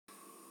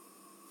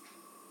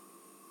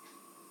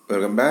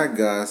Welcome back,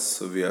 guys.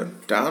 So we are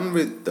done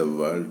with the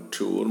world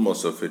tour.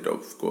 Most of it,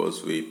 of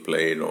course, we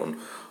played on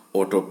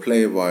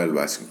autoplay while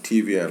watching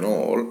TV and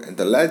all. And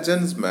the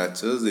Legends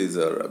matches, these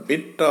are a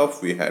bit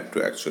tough. We had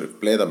to actually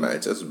play the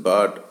matches.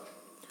 But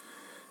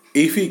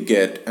if we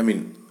get,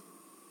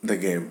 the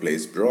gameplay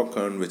is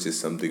broken, which is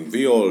something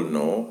we all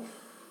know.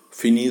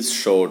 Finish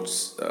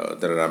shots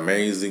that are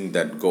amazing,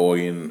 that go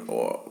in,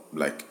 or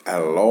like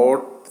a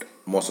lot.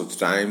 Most of the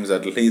times,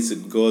 at least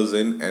it goes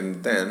in,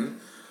 and then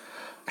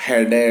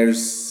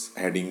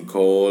heading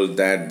goal,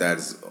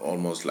 that's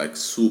almost like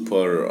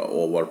super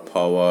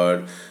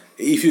overpowered.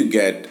 If you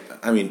get,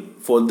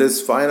 for this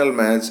final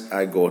match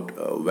I got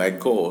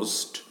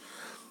Weghorst.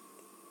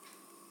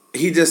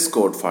 He just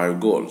scored 5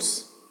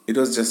 goals. It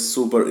was just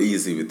super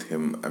easy with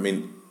him.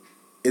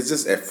 It's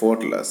just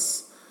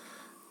effortless.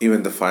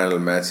 Even the final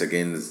match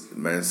against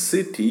Man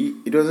City,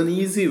 it was an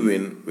easy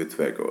win with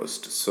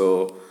Weghorst.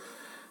 So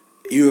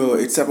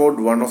it's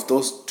about one of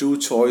those two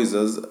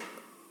choices.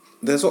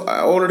 I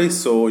already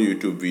saw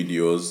YouTube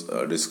videos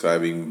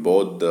describing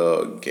both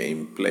the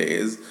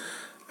gameplays.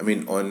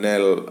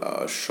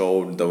 Onel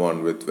showed the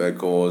one with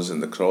Weghorst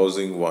and the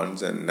crossing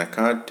ones, and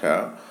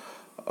Nakata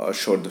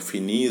showed the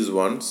Finese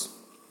ones.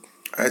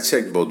 I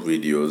checked both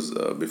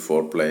videos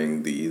before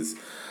playing these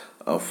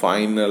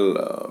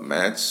final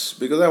match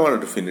because I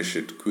wanted to finish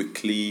it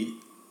quickly,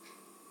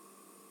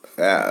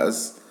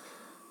 as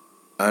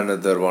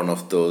another one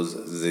of those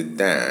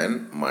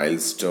Zidane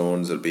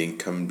milestones are being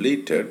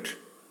completed.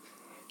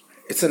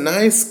 It's a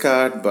nice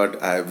card,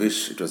 but I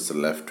wish it was a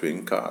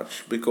left-wing card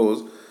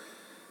because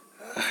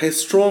his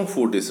strong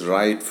foot is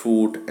right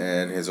foot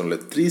and he's only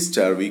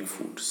 3-star weak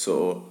foot.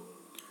 So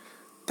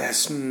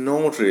that's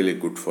not really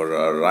good for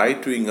a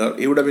right winger.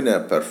 It would have been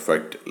a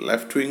perfect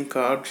left-wing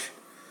card.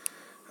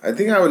 I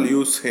think I will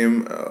use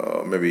him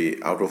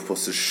maybe out of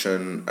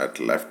position at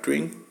left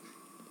wing.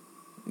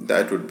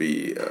 That would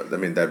be,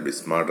 that'd be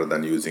smarter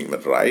than using him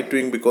at right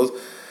wing, because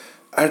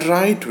at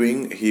right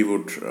wing he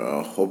would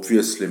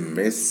obviously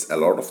miss a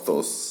lot of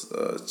those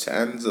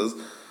chances.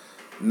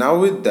 Now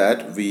with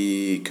that,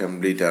 we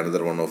complete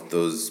another one of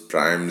those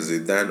prime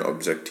Zidane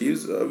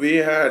objectives we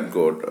had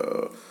got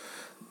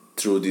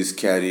through this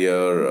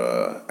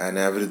career and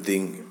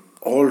everything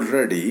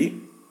already.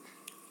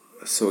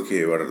 So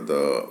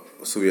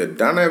we have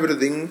done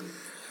everything.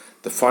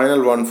 The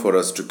final one for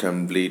us to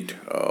complete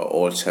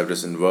all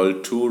chapters in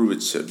World Tour,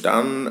 which are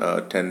done,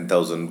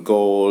 10,000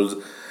 goals.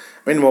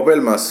 Mobile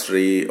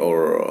Mastery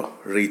or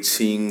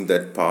reaching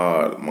that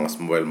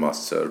Mobile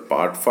Master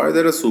Part 5,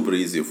 that is super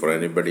easy for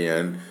anybody,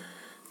 and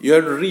you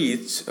have to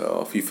reach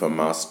FIFA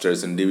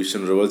Masters and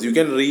Division Rivals. You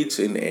can reach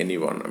in any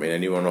one.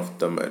 Any one of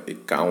them,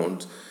 it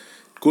counts.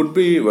 Could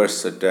be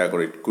versus attack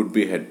or it could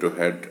be head to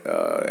head,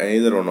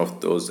 either one of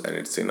those, and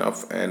it's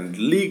enough. And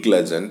League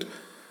Legend,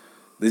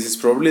 this is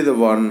probably the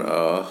one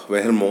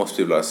where most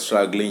people are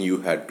struggling.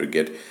 You had to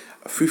get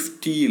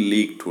 50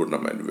 league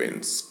tournament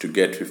wins. To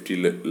get 50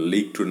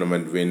 league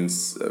tournament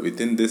wins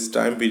within this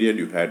time period,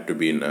 you had to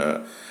be in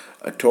a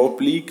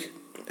top league.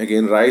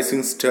 Again,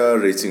 Rising Star,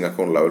 reaching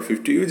account level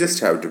 50, you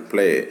just have to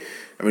play.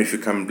 If you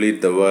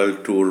complete the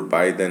World Tour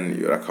by then,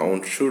 your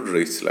account should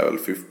reach level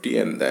 50,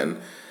 and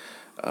then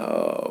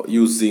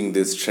using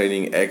this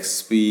training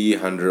XP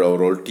 100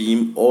 overall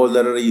team, all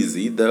that are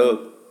easy.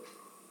 The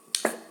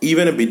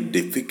even a bit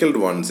difficult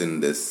ones in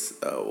this,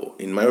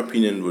 in my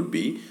opinion, would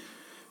be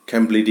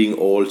completing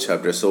all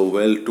chapters. So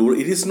World Tour,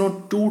 it is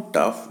not too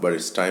tough, but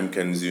it's time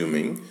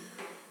consuming.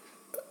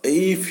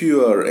 If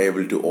you are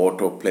able to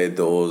autoplay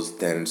those,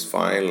 then it's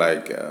fine.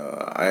 Like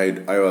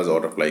I was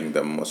autoplaying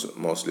them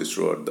mostly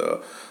throughout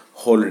the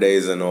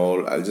holidays and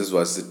all. I'll just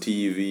watch the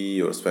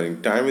TV or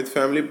spending time with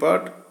family,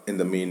 but in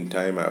the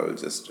meantime I will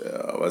just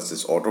was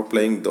just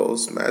autoplaying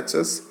those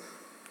matches.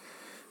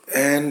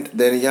 And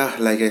then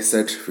like I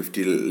said,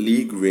 50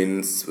 league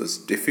wins was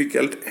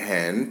difficult,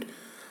 and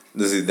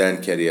the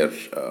Zidane career,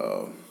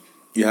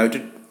 you have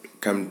to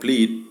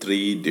complete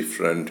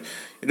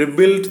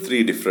build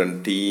 3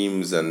 different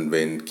teams and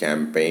win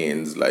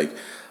campaigns, like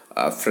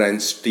a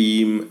French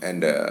team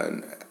and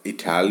an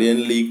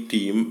Italian league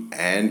team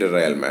and a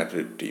Real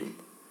Madrid team.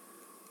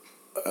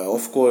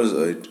 Of course,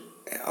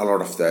 a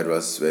lot of that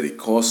was very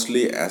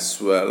costly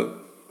as well,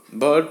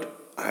 but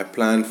I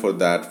planned for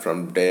that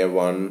from day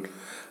one.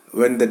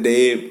 When the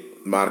day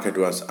market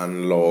was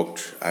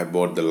unlocked, I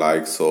bought the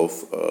likes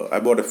of I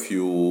bought a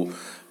few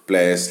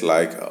players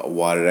like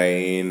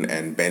Varane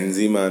and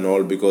Benzema and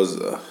all, because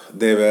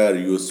they were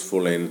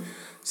useful in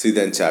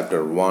Zidane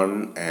chapter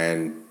 1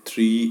 and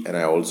 3, and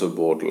I also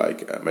bought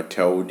like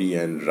Matuidi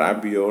and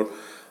Rabiot,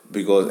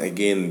 because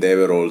again they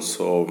were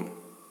also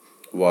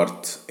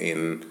worth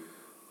in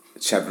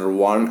chapter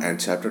 1 and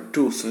chapter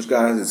 2. So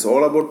guys, it's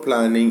all about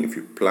planning. If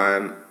you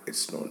plan,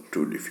 it's not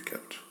too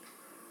difficult.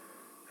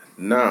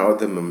 Now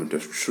the moment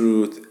of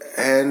truth,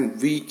 and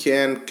we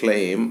can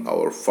claim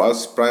our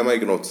first prime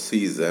icon of the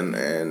season,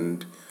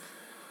 and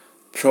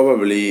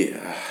probably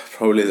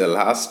the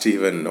last,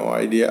 even, no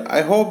idea.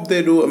 I hope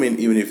they do.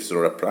 Even if it's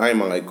not a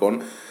prime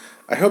icon,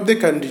 I hope they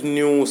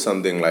continue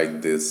something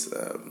like this.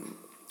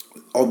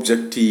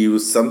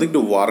 objectives, something to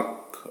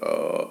work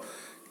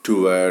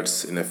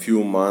towards in a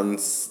few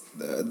months.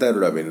 That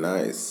would have been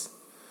nice.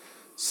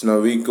 So now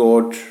we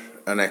got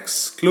an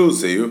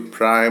exclusive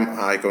Prime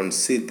Icon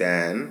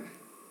Zidane.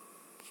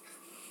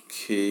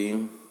 Okay,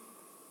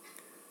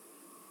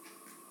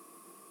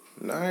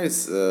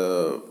 nice,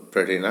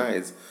 pretty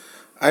nice.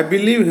 I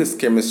believe his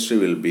chemistry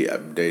will be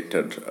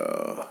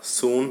updated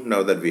soon.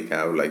 Now that we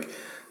have like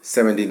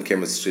 17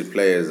 chemistry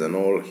players and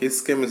all,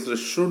 his chemistry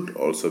should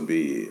also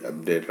be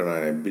updated, and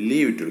I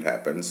believe it will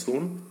happen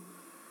soon.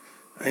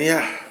 And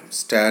yeah,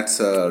 stats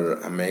are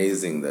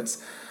amazing.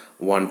 That's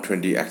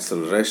 120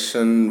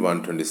 acceleration,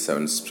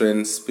 127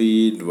 sprint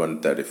speed,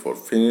 134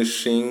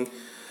 finishing.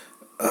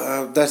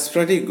 That's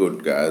pretty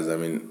good, guys. I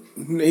mean,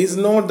 he's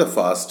not the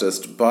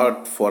fastest,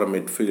 but for a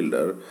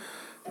midfielder,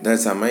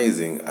 that's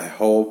amazing. I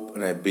hope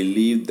and I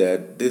believe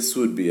that this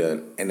would be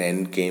an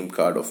end game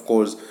card. Of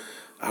course,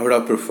 I would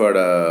have preferred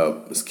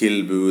a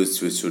skill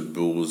boost, which would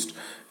boost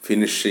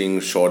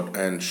finishing, short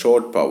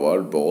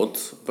power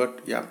both. But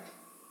yeah,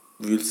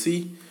 we'll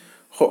see.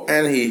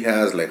 And he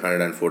has like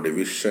 140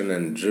 vision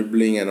and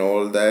dribbling and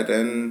all that.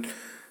 And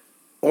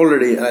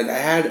already, like I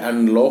had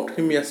unlocked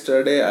him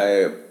yesterday.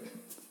 I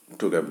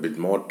took a bit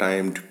more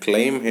time to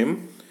claim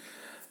him.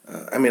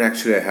 I mean,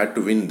 actually, I had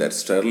to win that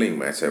Sterling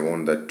match. I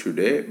won that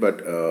today,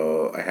 but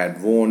I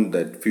had won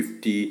that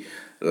 50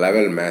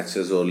 level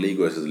matches or league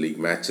versus league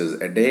matches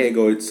a day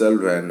ago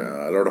itself, and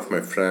a lot of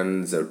my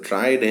friends have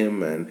tried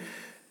him, and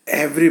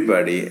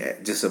everybody,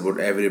 just about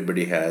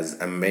everybody, has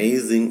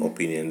amazing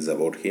opinions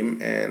about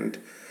him. And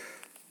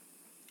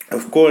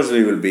of course,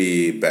 we will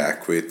be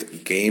back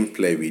with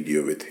gameplay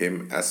video with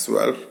him as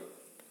well.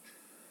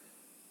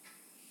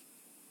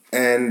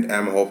 And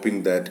I'm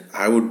hoping that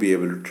I would be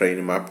able to train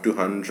him up to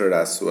 100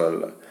 as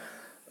well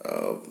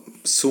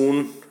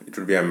soon. It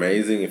would be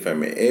amazing if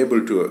I'm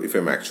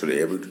actually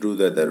able to do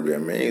that. That would be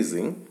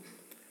amazing.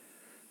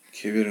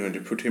 Okay, we're going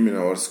to put him in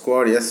our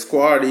squad. Yes,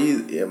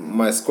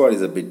 my squad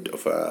is a bit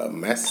of a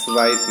mess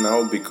right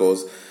now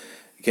because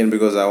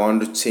I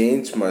want to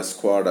change my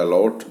squad a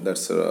lot.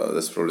 That's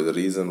probably the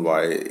reason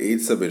why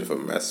it's a bit of a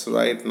mess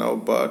right now.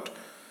 But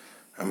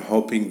I'm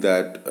hoping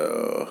that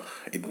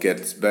it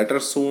gets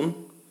better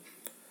soon.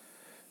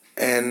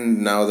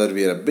 And now that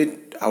we are a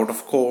bit out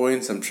of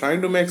coins, I'm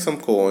trying to make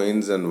some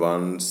coins, and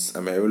once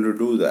I'm able to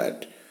do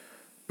that,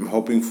 I'm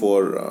hoping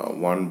for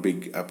one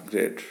big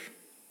upgrade.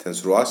 Thanks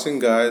for watching,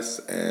 guys,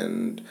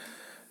 and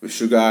wish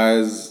you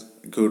guys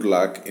good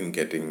luck in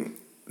getting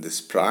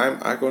this Prime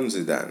Icon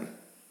Zidane.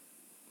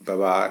 Bye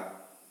bye.